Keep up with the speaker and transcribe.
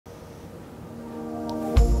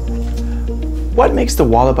What makes the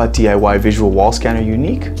Walabot DIY visual wall scanner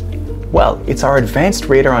unique? Well, it's our advanced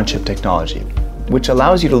radar-on-chip technology, which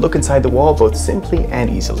allows you to look inside the wall both simply and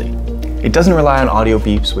easily. It doesn't rely on audio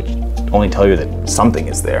beeps, which only tell you that something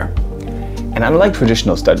is there. And unlike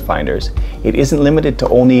traditional stud finders, it isn't limited to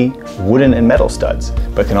only wooden and metal studs,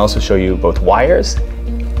 but can also show you both wires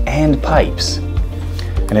and pipes.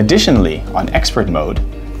 And additionally, on expert mode,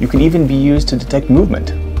 you can even be used to detect movement.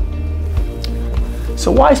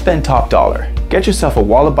 So why spend top dollar? Get yourself a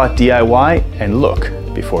Walabot DIY and look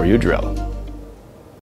before you drill.